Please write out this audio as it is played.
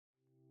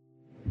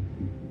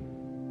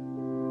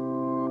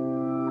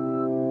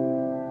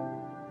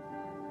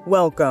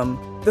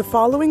Welcome. The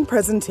following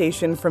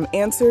presentation from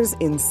Answers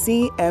in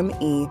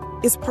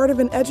CME is part of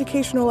an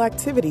educational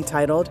activity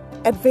titled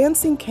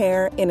Advancing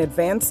Care in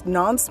Advanced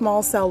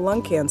Non-Small Cell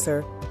Lung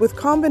Cancer with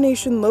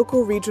Combination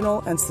Local,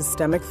 Regional, and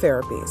Systemic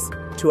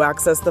Therapies. To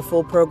access the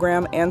full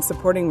program and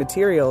supporting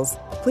materials,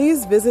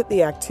 please visit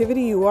the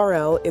activity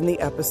URL in the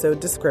episode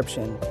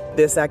description.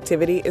 This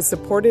activity is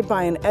supported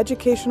by an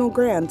educational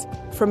grant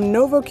from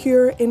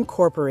Novocure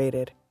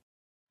Incorporated.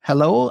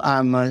 Hello,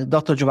 I'm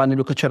Dr. Giovanni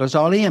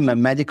Ceresoli. I'm a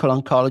medical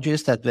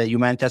oncologist at the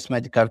Humanitas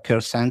Medical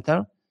Care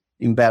Center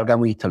in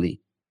Bergamo,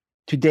 Italy.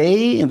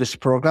 Today, in this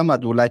program, I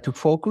would like to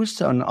focus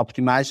on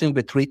optimizing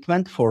the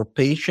treatment for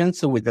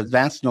patients with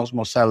advanced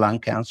non-small cell lung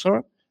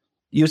cancer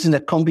using a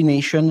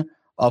combination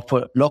of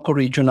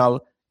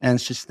locoregional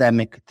and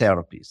systemic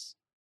therapies.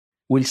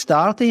 We'll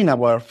start in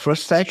our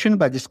first session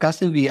by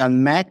discussing the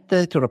unmet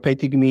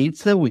therapeutic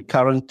needs with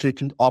current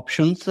treatment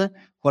options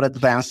for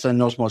advanced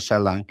non-small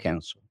cell lung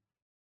cancer.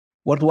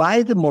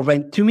 Worldwide, more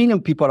than 2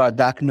 million people are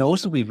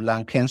diagnosed with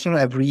lung cancer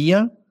every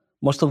year.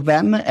 Most of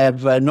them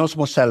have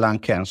non-small cell lung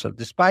cancer.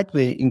 Despite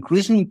the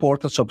increasing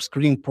importance of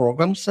screening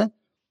programs,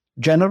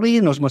 generally,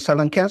 non-small cell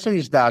lung cancer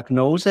is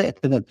diagnosed at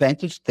an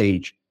advanced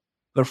stage.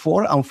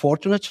 Therefore,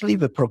 unfortunately,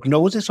 the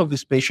prognosis of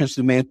these patients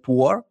remains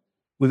poor,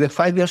 with a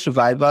 5-year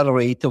survival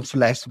rate of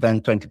less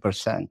than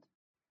 20%.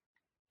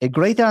 A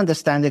greater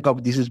understanding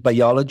of disease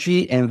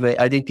biology and the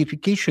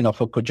identification of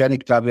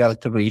oncogenic driver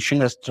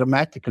alteration has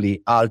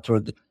dramatically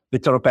altered the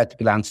therapeutic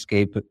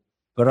landscape.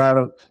 There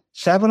are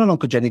several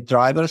oncogenic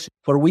drivers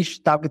for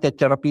which targeted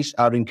therapies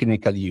are in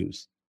clinical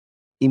use.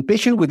 In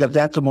patients with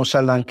advanced small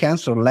cell lung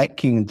cancer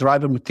lacking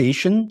driver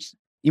mutations,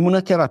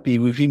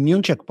 immunotherapy with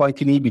immune checkpoint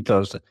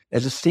inhibitors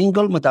as a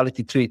single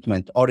modality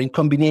treatment or in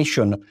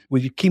combination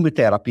with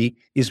chemotherapy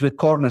is the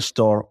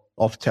cornerstone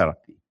of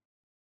therapy.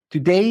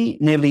 Today,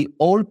 nearly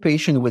all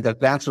patients with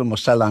advanced small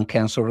cell lung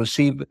cancer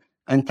receive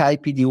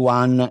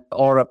anti-PD-1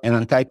 or an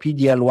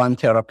anti-PD-L1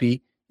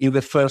 therapy in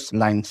the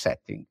first-line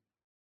setting.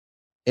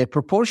 A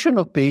proportion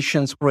of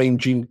patients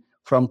ranging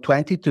from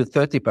 20 to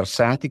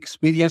 30%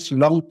 experience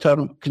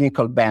long-term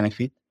clinical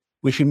benefit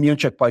with immune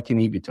checkpoint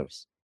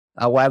inhibitors.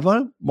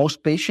 However,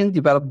 most patients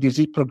develop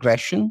disease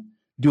progression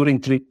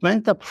during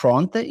treatment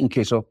upfront in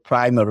case of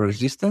primary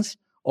resistance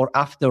or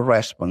after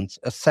response,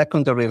 a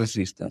secondary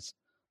resistance,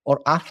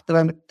 or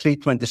after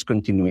treatment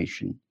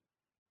discontinuation.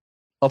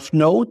 Of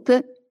note,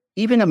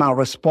 even among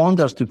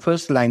responders to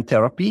first-line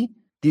therapy,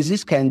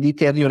 disease can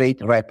deteriorate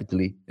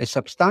rapidly. A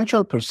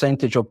substantial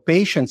percentage of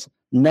patients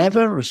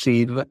never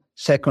receive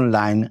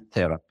second-line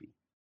therapy.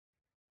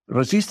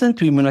 Resistance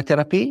to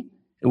immunotherapy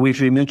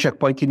with immune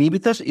checkpoint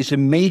inhibitors is a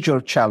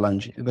major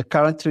challenge in the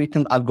current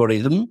treatment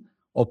algorithm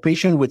of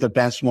patients with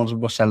advanced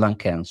small cell lung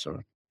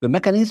cancer. The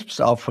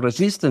mechanisms of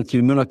resistance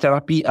to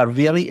immunotherapy are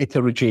very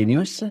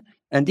heterogeneous,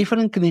 and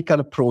different clinical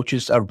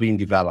approaches are being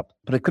developed.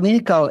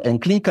 Preclinical and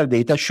clinical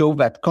data show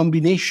that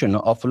combination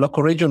of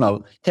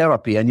locoregional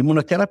therapy and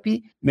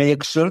immunotherapy may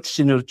exert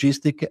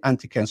synergistic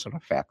anti-cancer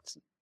effects.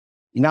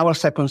 In our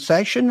second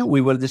session, we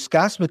will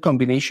discuss the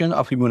combination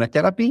of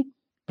immunotherapy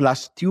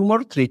plus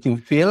tumor-treating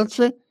fields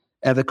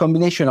and the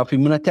combination of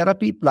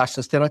immunotherapy plus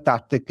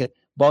stereotactic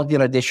body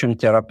radiation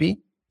therapy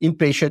in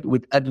patients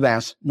with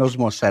advanced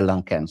non-small cell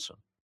lung cancer.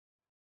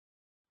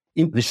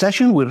 In this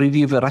session, we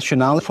review the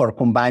rationale for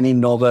combining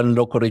novel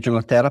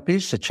locoregional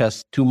therapies, such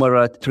as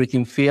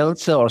tumor-treating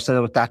fields or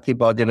stereotactic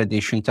body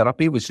radiation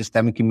therapy with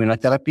systemic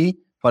immunotherapy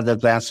for the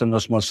advanced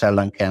non-small cell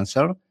lung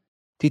cancer.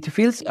 TT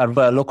fields are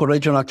the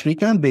locoregional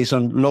treatment based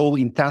on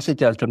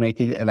low-intensity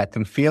alternating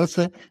electron fields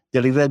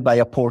delivered by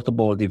a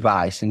portable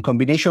device. In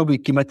combination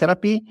with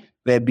chemotherapy,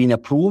 they have been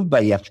approved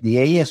by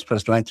FDA as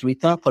first-line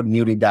treatment for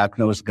newly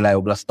diagnosed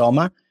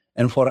glioblastoma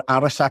and for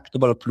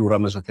unresectable pleural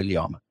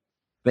mesothelioma.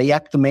 They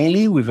act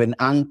mainly with an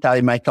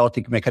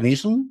anti-mitotic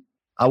mechanism.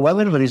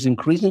 However, there is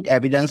increasing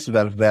evidence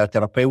that their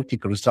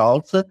therapeutic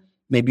results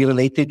may be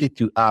related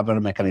to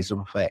other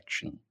mechanisms of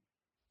action.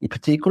 In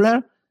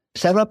particular,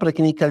 several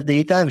preclinical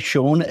data have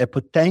shown a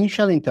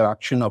potential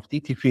interaction of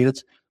TT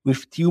fields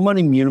with tumor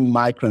immune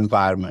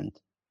microenvironment.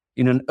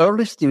 In an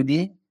early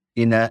study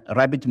in a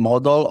rabbit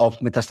model of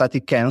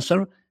metastatic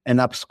cancer, an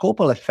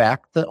abscopal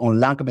effect on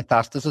lung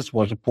metastasis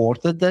was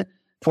reported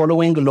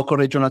following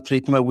locoregional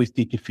treatment with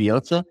TT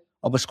fields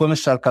of a squamous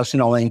cell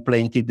carcinoma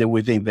implanted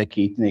within the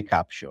kidney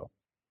capsule.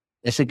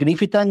 A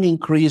significant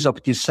increase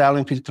of T-cell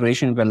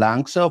infiltration in the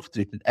lungs of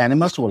treated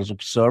animals was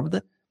observed,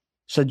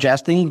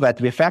 suggesting that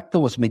the effect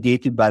was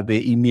mediated by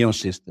the immune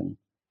system.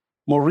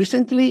 More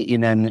recently,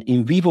 in an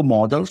in vivo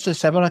model,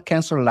 several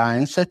cancer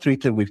lines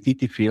treated with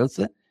TT fields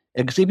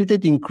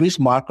exhibited increased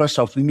markers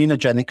of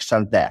immunogenic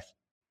cell death.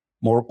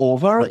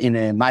 Moreover, in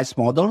a mice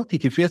model,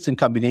 TT fields in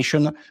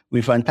combination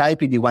with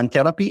anti-PD-1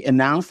 therapy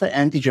enhanced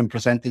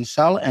antigen-presenting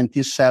cell and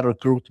T-cell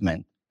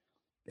recruitment.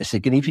 A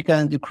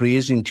significant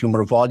decrease in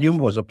tumor volume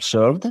was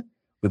observed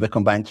with the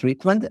combined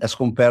treatment as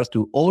compared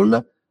to all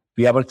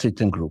the other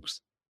treatment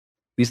groups.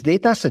 This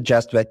data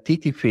suggests that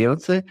TT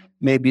fields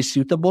may be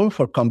suitable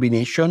for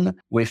combination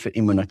with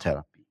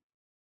immunotherapy.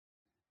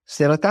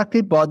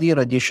 Stereotactic body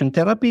radiation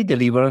therapy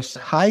delivers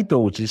high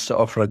doses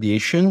of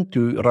radiation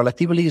to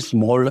relatively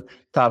small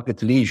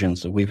target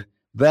lesions with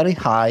very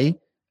high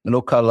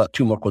local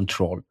tumor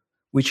control,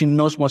 which in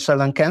non-small cell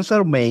lung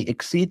cancer may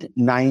exceed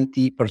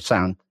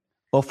 90%.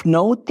 Of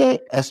note,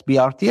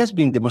 SBRT has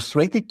been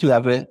demonstrated to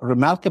have a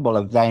remarkable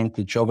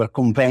advantage over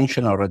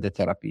conventional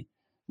radiotherapy,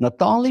 not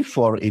only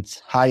for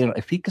its higher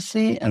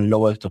efficacy and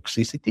lower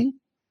toxicity,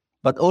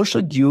 but also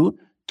due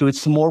to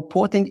its more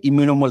potent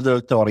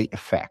immunomodulatory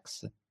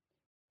effects.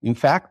 In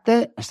fact,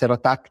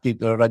 stereotactic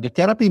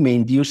radiotherapy may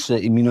induce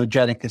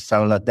immunogenic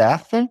cell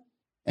death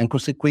and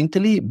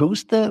consequently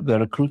boost the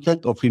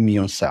recruitment of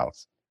immune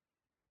cells.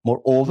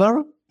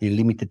 Moreover, in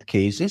limited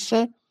cases,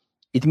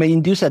 it may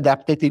induce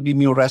adaptive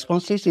immune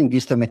responses in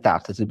distant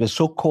metastases, the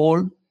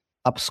so-called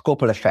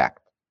abscopal effect.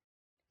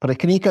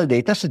 Preclinical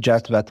data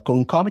suggest that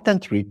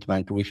concomitant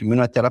treatment with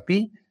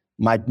immunotherapy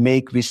might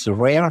make this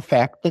rare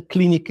effect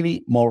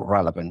clinically more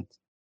relevant.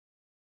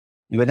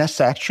 In the next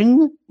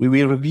section, we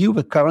will review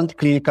the current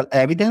clinical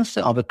evidence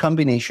of a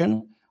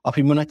combination of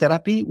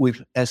immunotherapy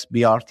with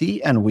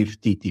SBRT and with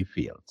TT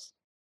fields.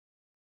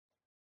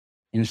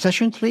 In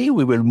session 3,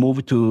 we will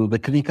move to the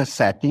clinical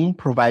setting,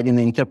 providing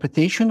an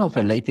interpretation of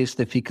the latest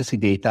efficacy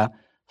data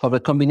for the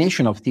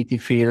combination of TT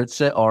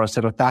fields or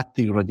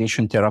stereotactic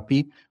radiation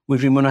therapy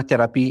with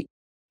immunotherapy.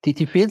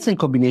 TT fields in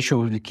combination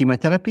with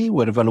chemotherapy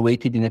were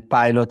evaluated in a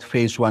pilot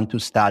phase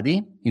 1-2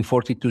 study in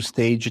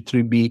 42-stage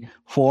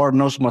 3B4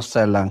 non-small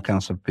cell lung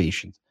cancer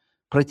patients,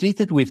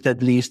 pretreated with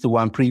at least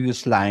one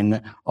previous line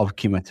of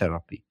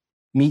chemotherapy.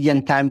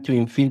 Median time to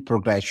in-field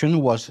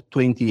progression was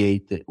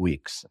 28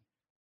 weeks.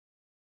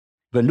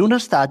 The LUNA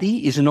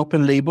study is an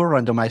open-label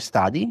randomized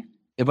study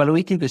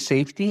evaluating the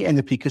safety and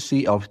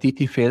efficacy of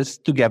TT fields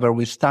together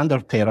with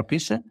standard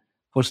therapies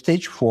for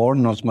stage 4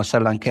 non-small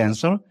cell lung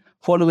cancer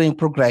following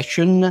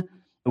progression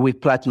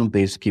with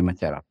platinum-based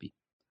chemotherapy.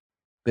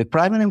 The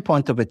primary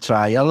endpoint of the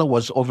trial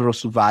was overall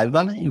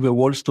survival in the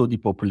whole study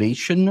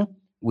population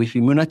with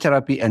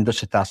immunotherapy and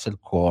docetaxel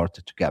cohort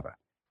together.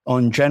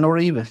 On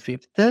January the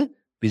 5th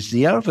this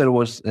year, there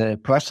was a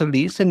press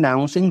release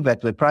announcing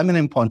that the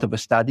primary endpoint of the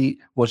study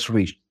was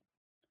reached.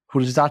 The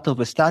results of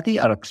the study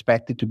are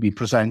expected to be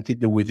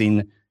presented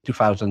within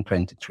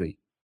 2023.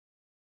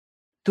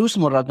 Two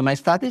small randomized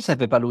studies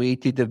have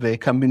evaluated the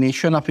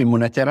combination of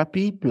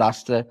immunotherapy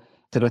plus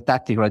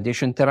stereotactic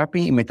radiation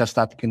therapy in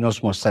metastatic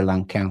non-small cell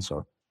lung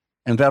cancer,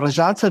 and the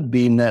results have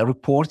been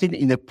reported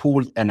in a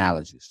pooled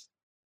analysis.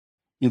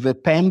 In the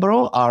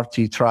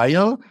Pembro-RT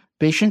trial,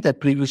 patients had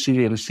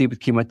previously received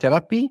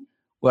chemotherapy,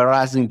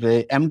 whereas in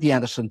the MD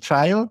Anderson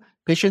trial,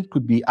 patients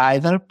could be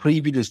either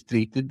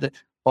previously treated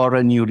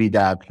or newly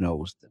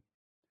diagnosed.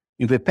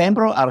 In the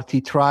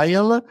Pembro-RT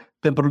trial,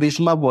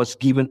 pembrolizumab was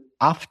given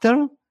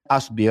after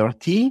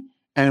SBRT,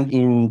 and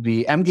in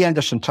the MD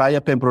Anderson trial,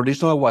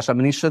 pembrolizumab was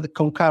administered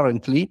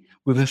concurrently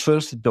with the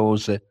first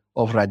dose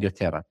of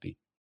radiotherapy.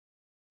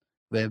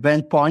 The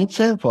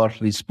endpoints for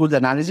this pooled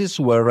analysis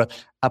were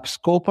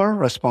abscopal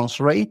response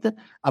rate,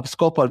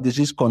 abscopal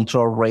disease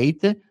control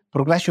rate,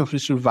 progression-free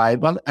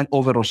survival, and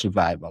overall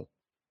survival.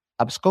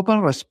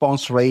 Abscopal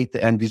response rate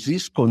and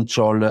disease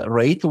control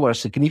rate were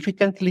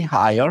significantly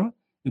higher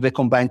in the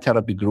combined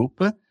therapy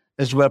group,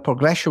 as were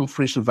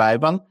progression-free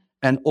survival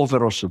and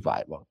overall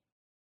survival.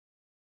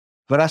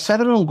 There are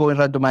several ongoing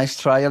randomized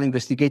trials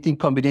investigating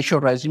combination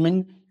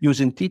regimen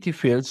using TT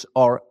fields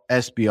or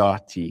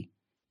SBRT.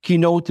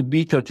 Keynote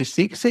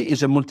B36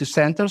 is a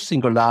multicenter,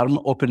 single-arm,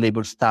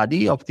 open-label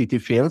study of TT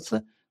fields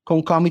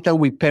concomitant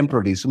with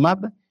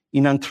pembrolizumab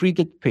in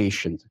untreated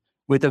patients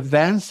with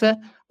advanced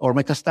or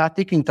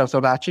metastatic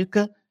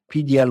intrathoracic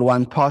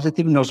PD-L1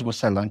 positive non-small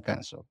cell lung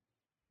cancer.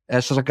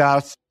 As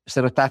regards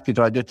stereotactic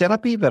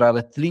radiotherapy, there are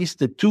at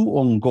least two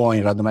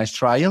ongoing randomized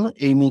trials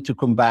aiming to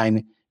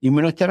combine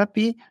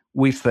immunotherapy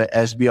with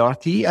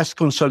SBRT as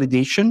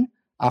consolidation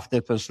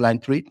after first-line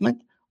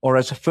treatment or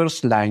as a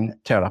first-line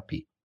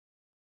therapy.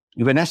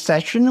 In the next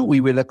session,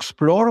 we will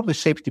explore the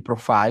safety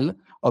profile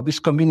of this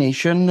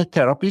combination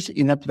therapies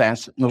in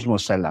advanced non-small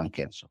cell lung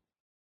cancer.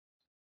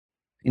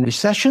 In this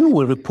session,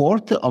 we'll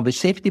report on the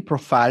safety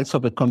profiles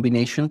of the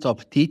combinations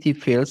of TT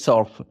fields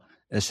of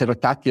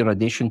stereotactic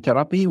radiation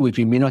therapy with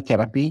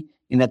immunotherapy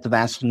in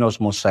advanced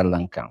non-small cell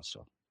lung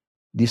cancer.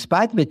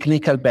 Despite the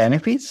clinical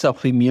benefits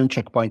of immune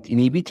checkpoint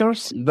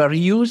inhibitors, their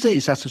use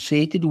is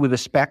associated with a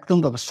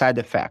spectrum of side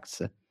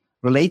effects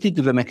related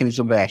to the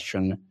mechanism of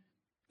action.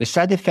 The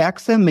side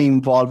effects may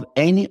involve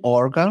any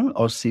organ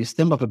or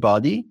system of the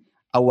body.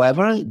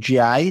 However,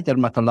 GI,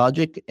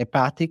 dermatologic,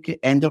 hepatic,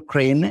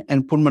 endocrine,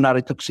 and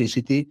pulmonary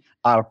toxicity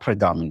are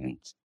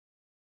predominant.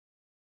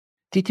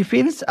 TT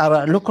fields are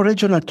a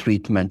locoregional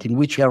treatment in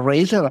which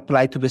arrays are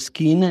applied to the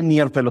skin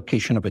near the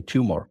location of a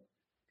tumor.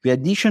 The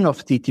addition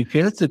of TT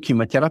fields to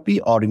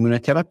chemotherapy or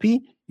immunotherapy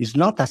is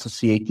not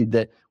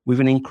associated with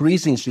an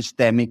increase in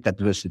systemic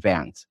adverse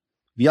events.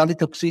 The only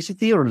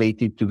toxicity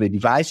related to the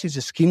device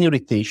is skin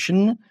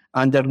irritation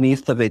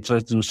underneath the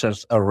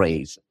transducer's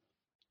arrays.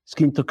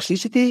 Skin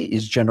toxicity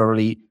is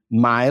generally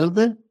mild,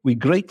 with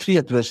grade 3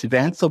 adverse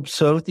events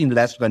observed in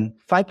less than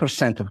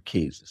 5% of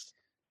cases.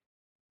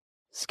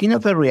 Skin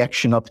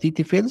overreaction of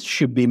TTFields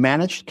should be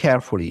managed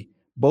carefully,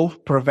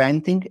 both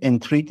preventing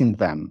and treating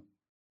them.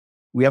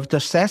 We have to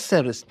assess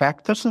risk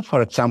factors,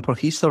 for example,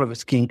 history of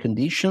skin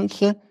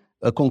conditions,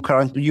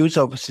 concurrent use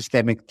of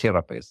systemic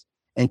therapies,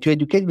 and to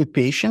educate the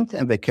patient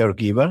and the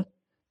caregiver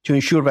to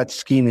ensure that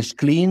skin is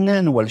clean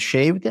and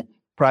well-shaved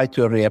prior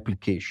to a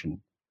reapplication.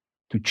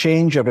 To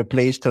change or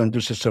replace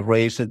transducer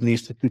arrays at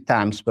least 2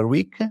 times per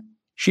week,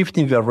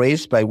 shifting the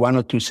arrays by 1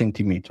 or 2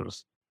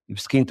 centimeters. If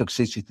skin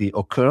toxicity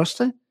occurs,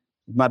 it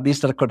must be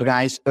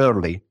recognized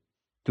early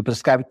to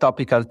prescribe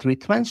topical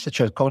treatments such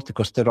as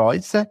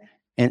corticosteroids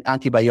and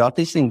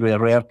antibiotics in the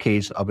rare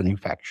case of an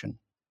infection.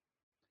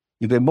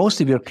 In the most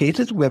severe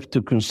cases, we have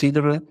to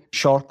consider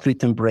short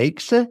treatment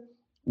breaks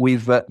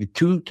with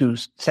 2 to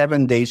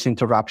 7 days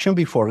interruption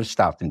before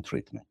restarting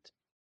treatment.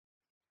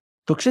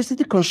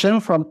 Toxicity concern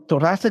from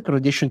thoracic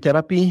radiation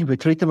therapy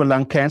with treatable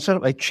lung cancer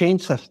have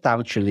changed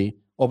substantially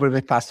over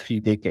the past few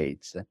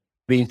decades.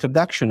 The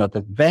introduction of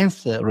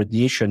advanced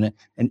radiation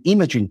and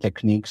imaging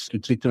techniques to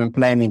treatment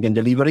planning and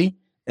delivery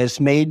has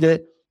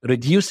made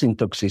reducing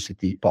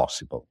toxicity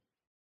possible.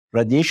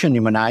 Radiation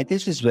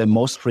pneumonitis is the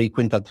most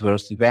frequent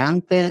adverse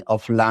event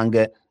of lung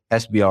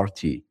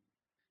SBRT.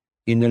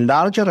 In a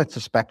larger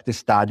retrospective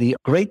study,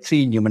 grade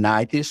 3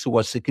 pneumonitis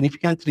was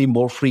significantly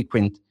more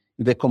frequent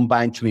in the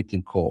combined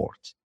treating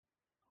cohorts.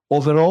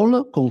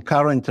 Overall,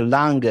 concurrent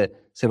lung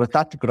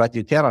serotoxic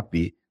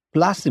radiotherapy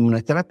plus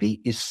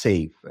immunotherapy is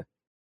safe.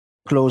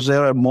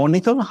 Closer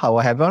monitor,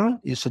 however,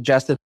 is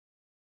suggested.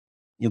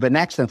 In the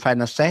next and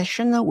final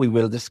session, we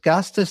will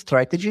discuss the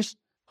strategies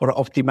for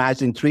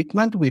optimizing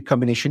treatment with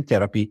combination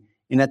therapy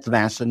in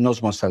advanced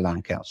non-small cell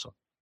lung cancer.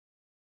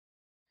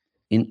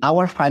 In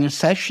our final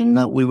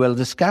session, we will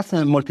discuss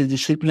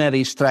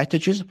multidisciplinary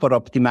strategies for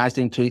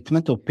optimizing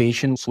treatment of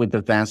patients with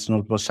advanced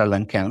non-small cell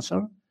lung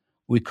cancer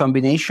with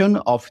combination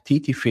of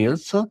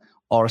TTFields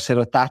or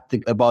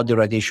serotoxic body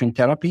radiation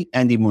therapy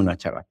and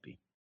immunotherapy.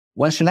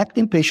 When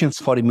selecting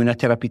patients for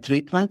immunotherapy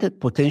treatment,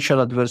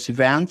 potential adverse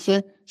events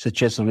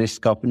such as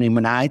risk of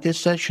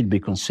pneumonitis should be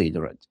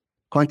considered.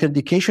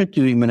 Contraindication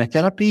to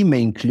immunotherapy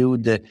may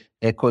include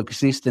a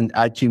coexistent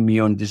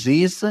autoimmune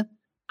disease,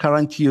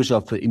 current use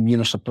of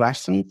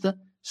immunosuppressants,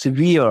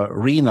 severe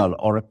renal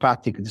or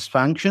hepatic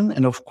dysfunction,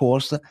 and of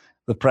course,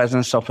 the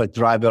presence of a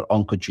driver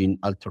oncogene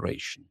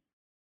alteration.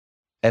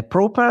 A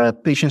proper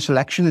patient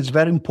selection is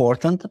very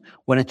important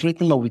when a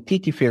treatment with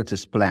TTFields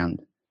is planned.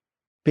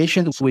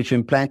 Patients with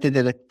implanted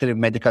electronic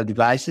medical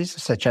devices,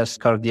 such as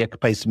cardiac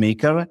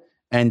pacemaker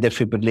and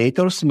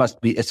defibrillators, must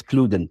be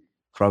excluded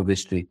from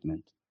this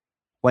treatment.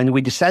 When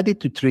we decided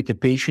to treat a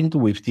patient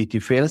with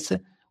TTFields,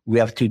 we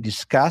have to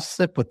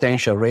discuss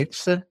potential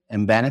risks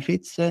and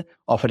benefits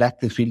of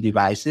electric field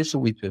devices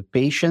with the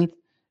patient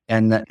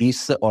and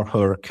his or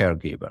her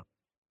caregiver.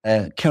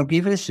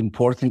 Caregiver is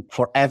important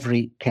for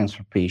every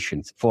cancer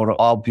patient for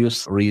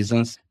obvious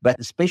reasons, but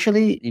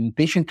especially in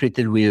patient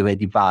treated with a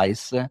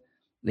device,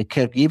 the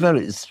caregiver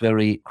is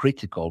very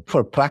critical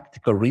for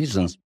practical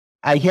reasons.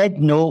 I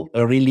had no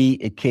really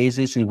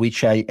cases in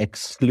which I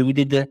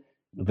excluded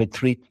the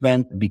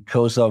treatment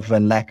because of a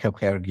lack of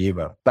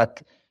caregiver,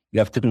 but you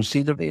have to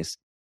consider this.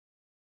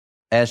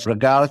 As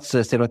regards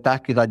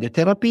stereotactic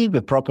radiotherapy,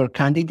 the proper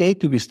candidate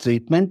to this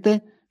treatment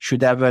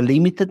should have a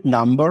limited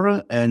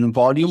number and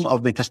volume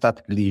of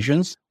metastatic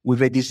lesions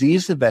with a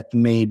disease that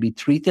may be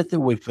treated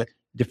with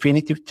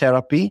definitive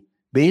therapy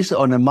based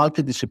on a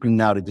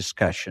multidisciplinary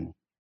discussion.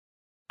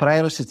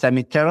 Prior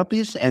systemic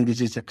therapies and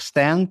disease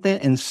extent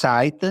and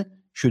site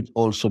should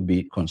also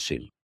be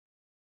considered.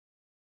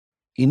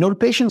 In all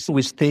patients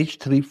with stage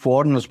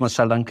 3-4 non-small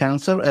cell lung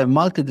cancer, a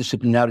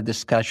multidisciplinary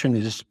discussion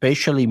is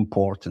especially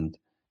important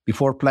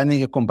before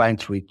planning a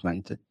combined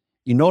treatment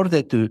in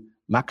order to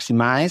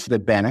maximize the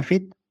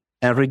benefit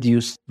and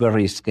reduce the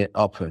risk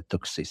of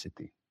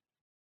toxicity.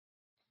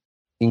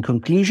 In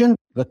conclusion,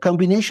 the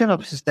combination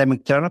of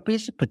systemic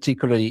therapies,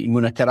 particularly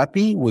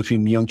immunotherapy with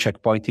immune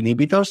checkpoint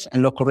inhibitors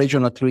and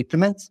locoregional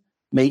treatments,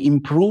 may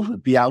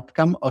improve the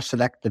outcome of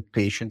selected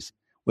patients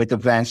with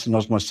advanced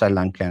non-small cell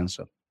lung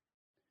cancer.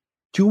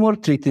 Tumor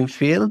treating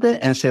field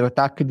and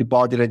serotoxic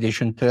body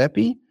radiation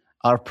therapy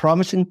are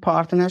promising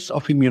partners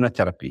of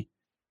immunotherapy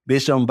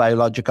based on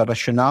biological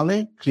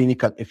rationale,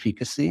 clinical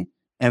efficacy,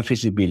 and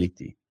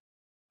feasibility.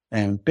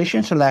 And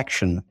patient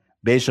selection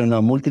based on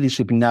a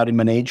multidisciplinary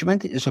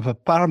management is of a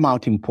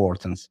paramount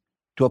importance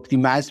to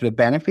optimize the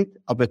benefit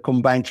of a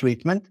combined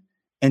treatment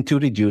and to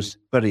reduce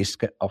the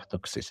risk of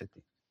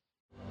toxicity.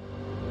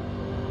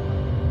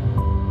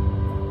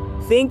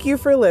 Thank you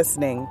for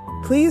listening.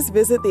 Please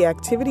visit the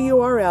activity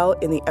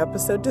URL in the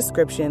episode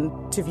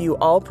description to view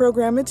all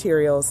program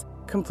materials,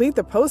 complete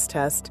the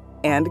post-test,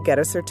 and get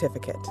a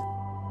certificate.